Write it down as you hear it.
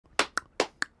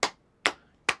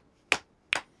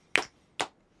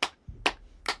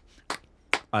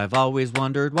I've always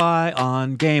wondered why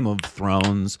on Game of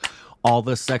Thrones, all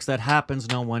the sex that happens,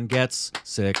 no one gets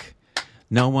sick.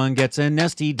 No one gets an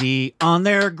STD on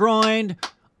their groin,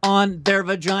 on their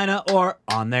vagina, or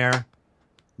on their...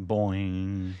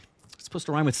 Boing. It's supposed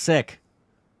to rhyme with sick.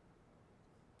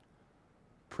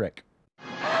 Prick.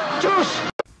 Juice!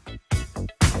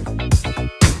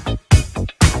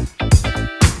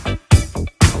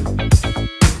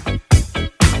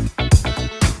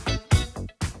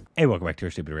 Hey, welcome back to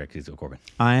your Stupid Reactions of Corbin.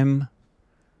 I'm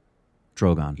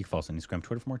Drogon. You can follow us on Instagram,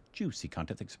 Twitter for more juicy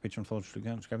content. Thanks for Patreon, follow,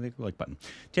 subscribe, the like button.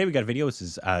 Today we got a video. This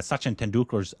is Sachin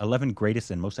Tendulkar's 11 greatest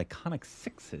and most iconic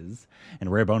sixes, and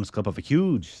a rare bonus clip of a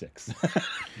huge six.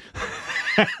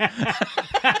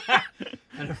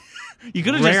 You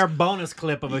could have rare bonus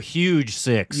clip of a huge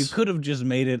six. You could have just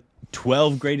made it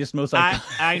 12 greatest, most iconic.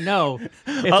 I know.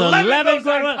 It's 11 most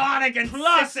iconic and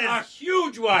plus sixes. a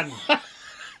huge one.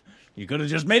 You could have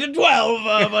just made it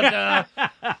 12, but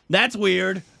that's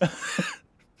weird.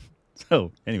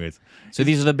 So, anyways. So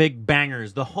these are the big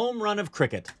bangers. The home run of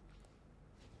cricket.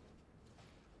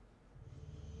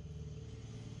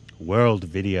 World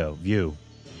video view.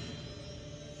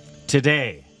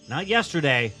 Today. Not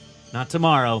yesterday. Not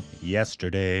tomorrow.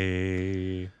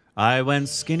 Yesterday. I went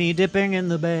skinny dipping in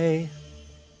the bay.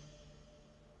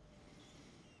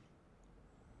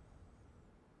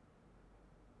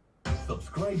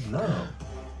 Subscribe now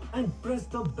and press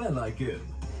the bell icon.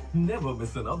 Never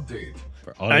miss an update.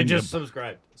 I just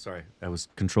subscribed. Sorry, that was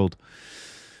controlled.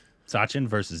 Sachin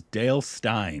versus Dale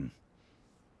Stein.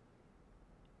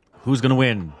 Who's going to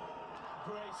win?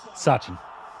 Sachin.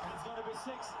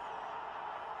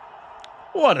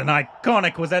 What an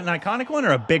iconic. Was that an iconic one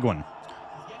or a big one?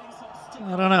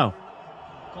 I don't know.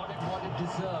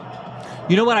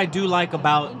 You know what I do like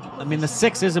about, I mean, the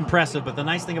six is impressive, but the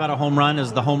nice thing about a home run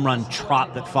is the home run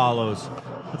trot that follows.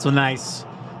 That's a nice,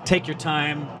 take your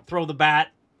time, throw the bat,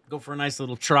 go for a nice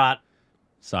little trot.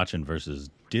 Sachin versus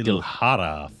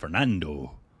Dilhara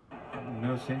Fernando.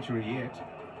 No century yet.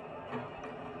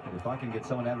 But if I can get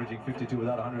someone averaging 52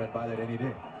 without 100, I'd buy that any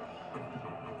day.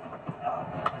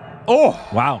 Oh!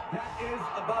 Wow. That is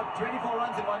about 24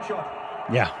 runs in one shot.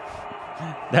 Yeah.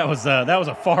 That was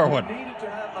a far one. Needed to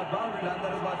have a boundary line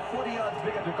that is about 40 yards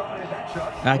bigger to accommodate that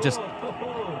shot. I just...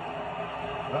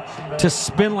 To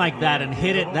spin like that and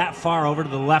hit it that far over to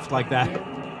the left like that.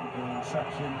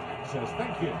 Sachin says,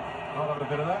 thank you. I'll have a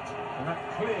bit of that. And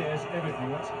that clears everything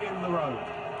that's in the road.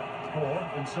 Or,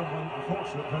 in someone,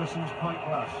 unfortunate person's pint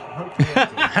glass. Hopefully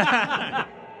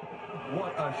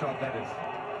What a shot that is.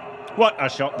 What a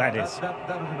shot that is. That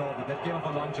was an orbit. That came off a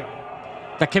launcher.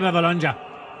 That came off a launcher.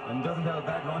 And doesn't have a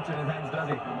bad launcher in his hands, does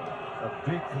he? A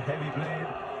big, heavy blade.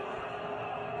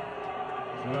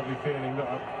 It's a lovely feeling that I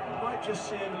might just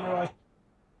see a little ice.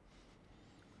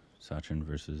 Sachin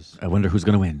versus... I wonder who's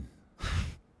going to win.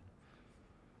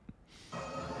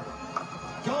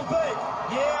 Gone big.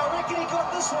 Yeah, I reckon he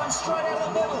got this one straight out of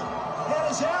the middle.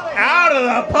 That is out of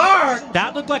the park!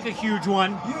 That looked like a huge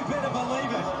one. You better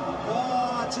believe it.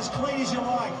 Oh, it's as clean as you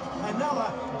like.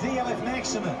 Another DLF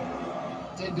maximum.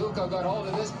 Tendulkar got hold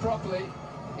of this properly.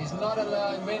 He's not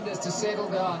allowing Mendes to settle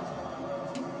down.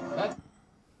 That's...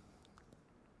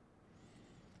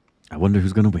 I wonder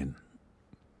who's going to win.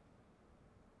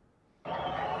 That's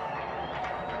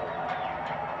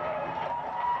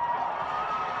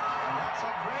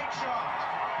a great shot.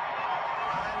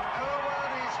 And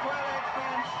over the square leg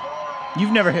fence.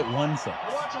 You've never hit one six.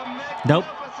 What a magnificent Nope.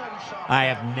 shot. I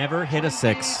have never hit a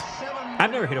six.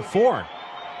 I've never hit a four.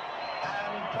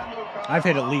 I've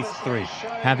hit at least 3.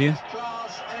 Have you?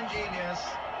 Class and genius.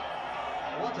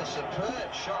 What a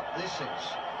superb shot this is.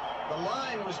 The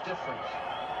line was different.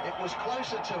 It was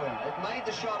closer to him. It made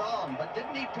the shot on, but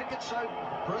didn't he pick it so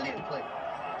brilliantly?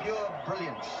 Pure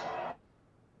brilliance.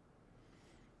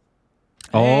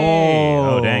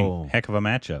 Oh, dang. Heck of a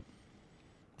matchup.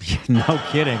 No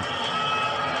kidding.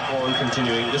 On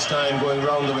continuing, this time going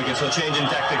round the wicket, so change in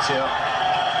tactics here.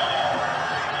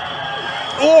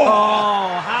 Oh,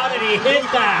 how did he hit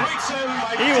that?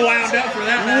 He wound up for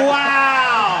that, man.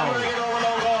 Wow.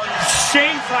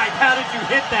 Shane's like, how did you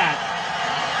hit that?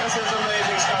 This is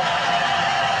amazing stuff.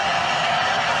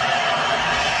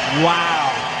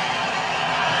 Wow.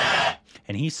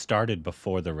 And he started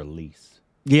before the release.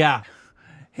 Yeah.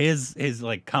 His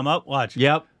like come up, watch.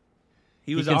 Yep.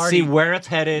 He was you can already see where it's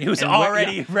headed. He was and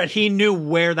already ready. He knew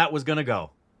where that was going to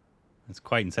go. It's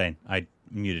quite insane. I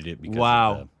muted it because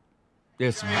Wow. of the...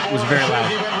 This was very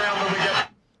loud.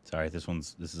 Sorry, this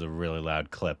is a really loud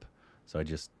clip, so I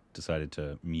just decided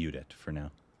to mute it for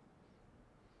now.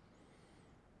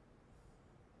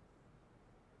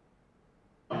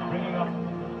 Bringing up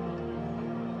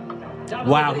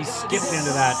Wow, he skipped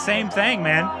into that. Same thing,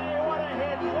 man.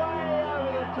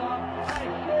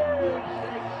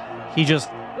 He just,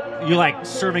 you like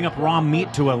serving up raw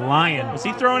meat to a lion. Was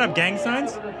he throwing up gang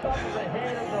signs?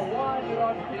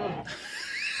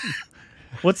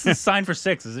 What's the sign for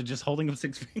 6? Is it just holding up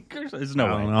 6 fingers? There's no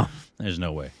way. I don't know. There's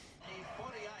no way.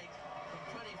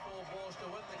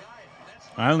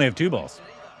 I only have 2 balls.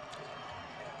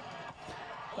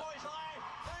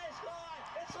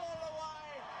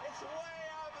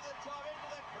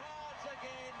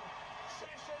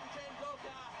 Sachin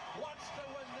Tendulkar wants to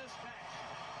win this match.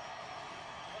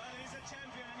 Well, he's a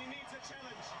champion and he needs a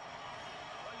challenge.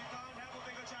 Well, you can't have a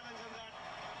bigger challenge than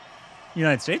that. The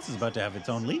United States is about to have its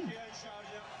own league.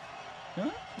 Huh?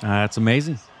 That's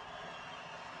amazing.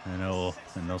 And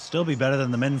they'll still be better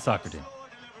than the men's soccer team.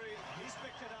 He's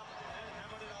picked it up and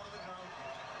hammered it out of the ground.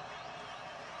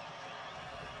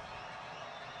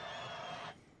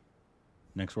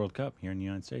 Next World Cup here in the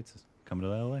United States is coming to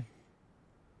LA.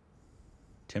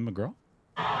 Tim McGraw.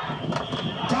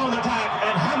 Down attack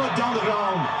and hammered down the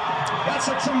ground. That's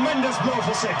a tremendous blow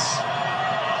for 6.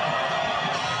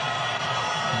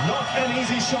 Not an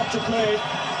easy shot to play,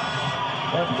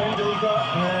 but Tendulkar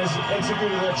has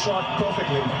executed that shot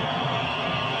perfectly.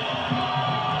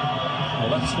 Well,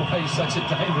 that's why he's such a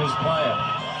dangerous player.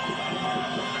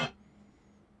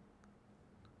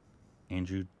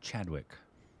 Andrew Chadwick.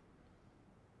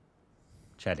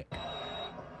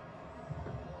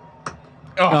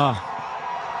 Oh.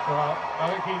 Well, I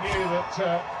think he knew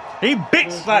that He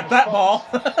big slapped that ball.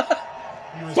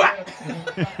 he was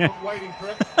there, waiting for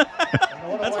it.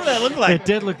 That's what that looked like. It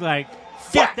did look like,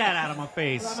 get that out of my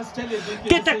face. I must tell you,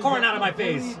 Get that corn out of my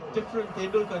face. Different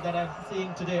Tendulkar that I'm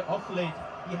seeing today off late.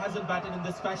 He hasn't batted in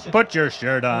this fashion. Put your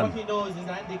shirt on. What he knows is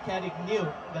Andy Carrick knew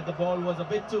that the ball was a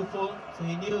bit too full, so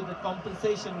he knew that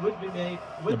compensation would be made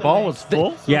with The ball leg. was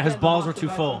full? So Yeah, his then balls the were too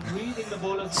full. batsman reading the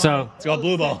bowler's So- mind, It's called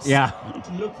blue balls. Yeah.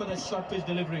 to look for the short pitch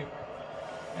delivery.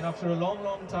 And after a long,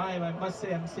 long time, I must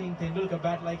say I'm seeing Tendulkar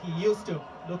bat like he used to,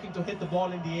 looking to hit the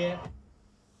ball in the air.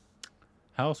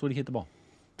 How else would he hit the ball?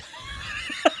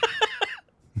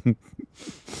 A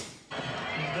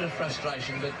bit of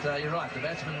frustration, but you're right. The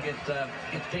batsmen get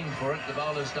pinged for it. The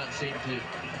bowlers don't seem to.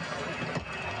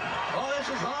 Oh, this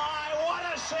is high! What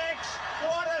a 6!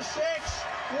 What a 6!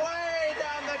 Way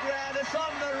down the ground. It's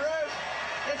on the roof.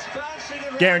 It's bouncing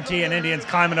around. Guarantee an Indian's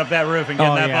climbing up that roof and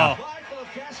getting Oh, that yeah. ball. Michael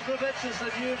Kaskovich is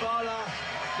the new bowler.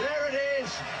 There it is.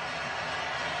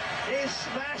 He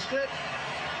smashed it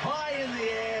high in the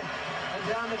air and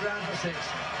down the ground for 6.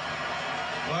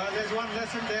 Well, there's one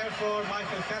lesson there for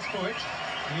Michael Kaskovich.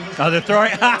 Oh, they're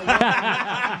throwing.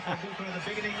 Yeah,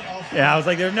 Yeah, I was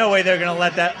like, there's no way they're going to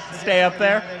let that stay up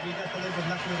there. We just a little bit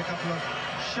lucky with a couple of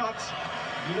shots.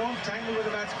 You don't tangle with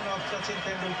a batsman of Sachin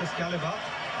Tendulkar's caliber,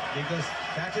 because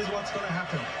that is what's going to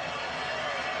happen.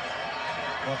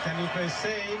 What Tendulkar is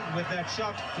saying with that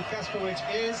shot to Kaskovich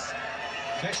is,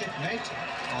 fetch it, mate,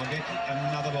 or get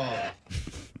another ball.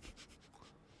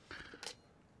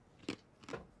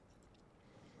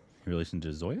 You listen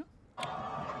to Zoya?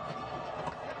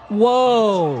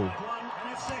 Whoa.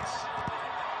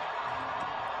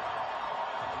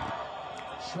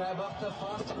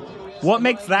 What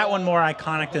makes that one more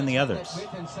iconic than the others?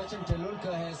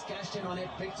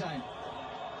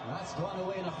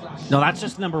 No, that's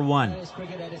just number 1.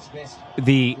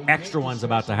 The extra one's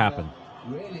about to happen.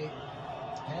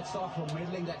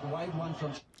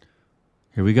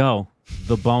 Here we go.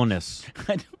 The bonus.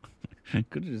 I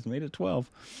could have just made it 12.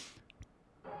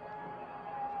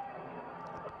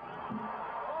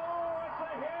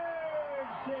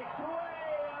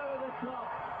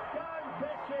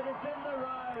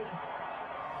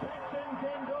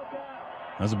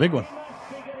 That was a big one.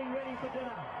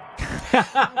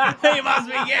 He must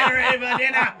be getting ready for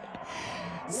dinner.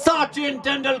 Sachin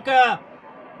Tendulkar.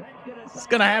 He's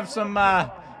gonna have some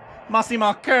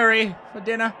Massimo curry for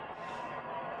dinner.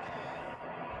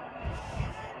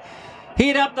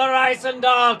 Heat up the rice and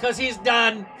dal, because he's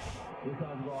done. This has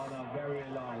gone a very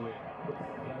long way. He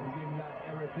has given that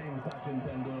everything, Sachin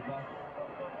Tendulkar.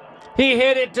 He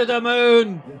hit it to the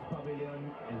moon. This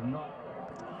pavilion is not.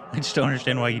 I just don't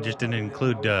understand why you just didn't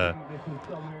include.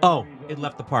 Oh, it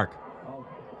left the park.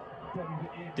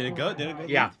 Did it go? Did it go?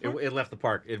 Yeah, it left the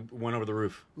park. It went over the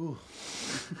roof. Ooh.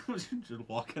 Just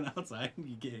walking outside and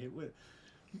you get hit with.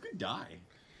 You could die.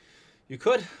 You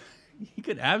could. You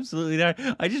could absolutely die.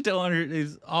 I just don't understand.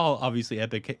 It's all obviously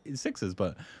epic 6s,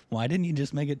 but why didn't you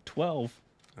just make it 12?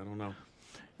 I don't know.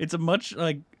 It's a much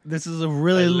like this is a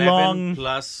really 11 long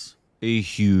plus a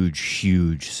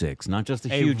huge 6, not just a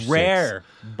huge rare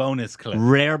bonus clip.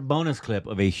 Rare bonus clip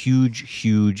of a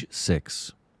huge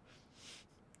 6.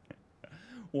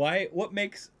 Why? What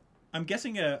makes? I'm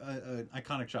guessing an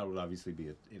iconic shot would obviously be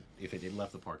if it had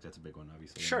left the park. That's a big one,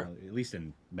 obviously. Sure. At least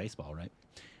in baseball, right?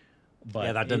 But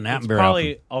Yeah, that doesn't happen it's very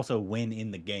probably often. also when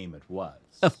in the game it was.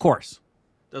 Of course.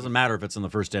 Doesn't matter if it's in the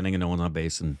first inning and no one's on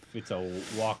base. And If it's a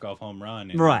walk-off home run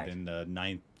Right. in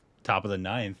the top of the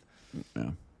ninth, yeah.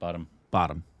 bottom.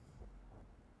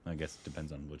 I guess it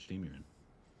depends on which team you're in.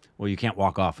 Well, you can't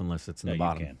walk off unless it's in No, the you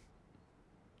bottom. can.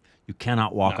 You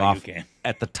cannot walk No, you off can't.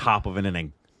 at the top of an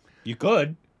inning. You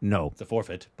could. No. It's a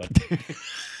forfeit, but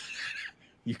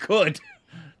you could.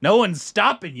 No one's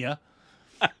stopping you.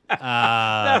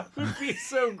 That would be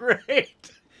so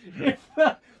great. If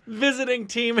the visiting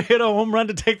team hit a home run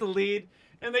to take the lead,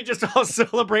 and they just all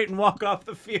celebrate and walk off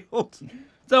the field.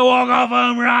 It's a walk-off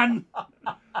home run.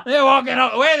 They're walking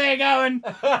off. Where are they going?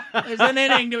 There's an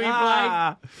inning to be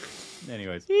played.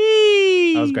 Anyways,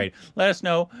 that was great. Let us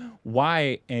know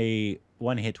why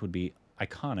one hit would be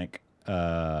iconic,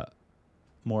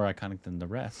 more iconic than the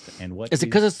rest, and what Is it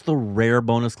because it's the rare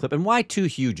bonus clip? And why two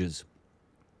huges?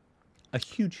 a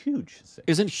huge six.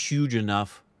 Isn't huge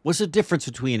enough? What's the difference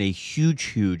between a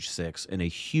huge six and a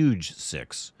huge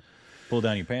six? Pull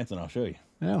down your pants and I'll show you.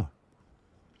 Yeah.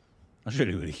 I'll show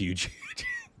you what a huge.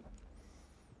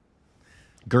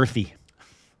 Girthy.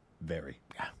 Very.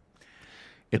 Yeah.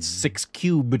 It's 6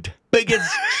 cubed. Biggest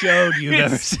showed you've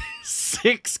ever It's seen.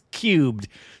 6 cubed.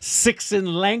 6 in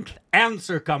length and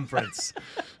circumference.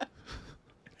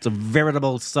 It's a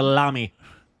veritable salami.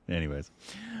 Anyways,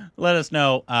 let us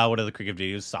know what other cricket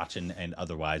videos, Sachin and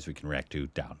otherwise, we can react to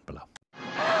down below.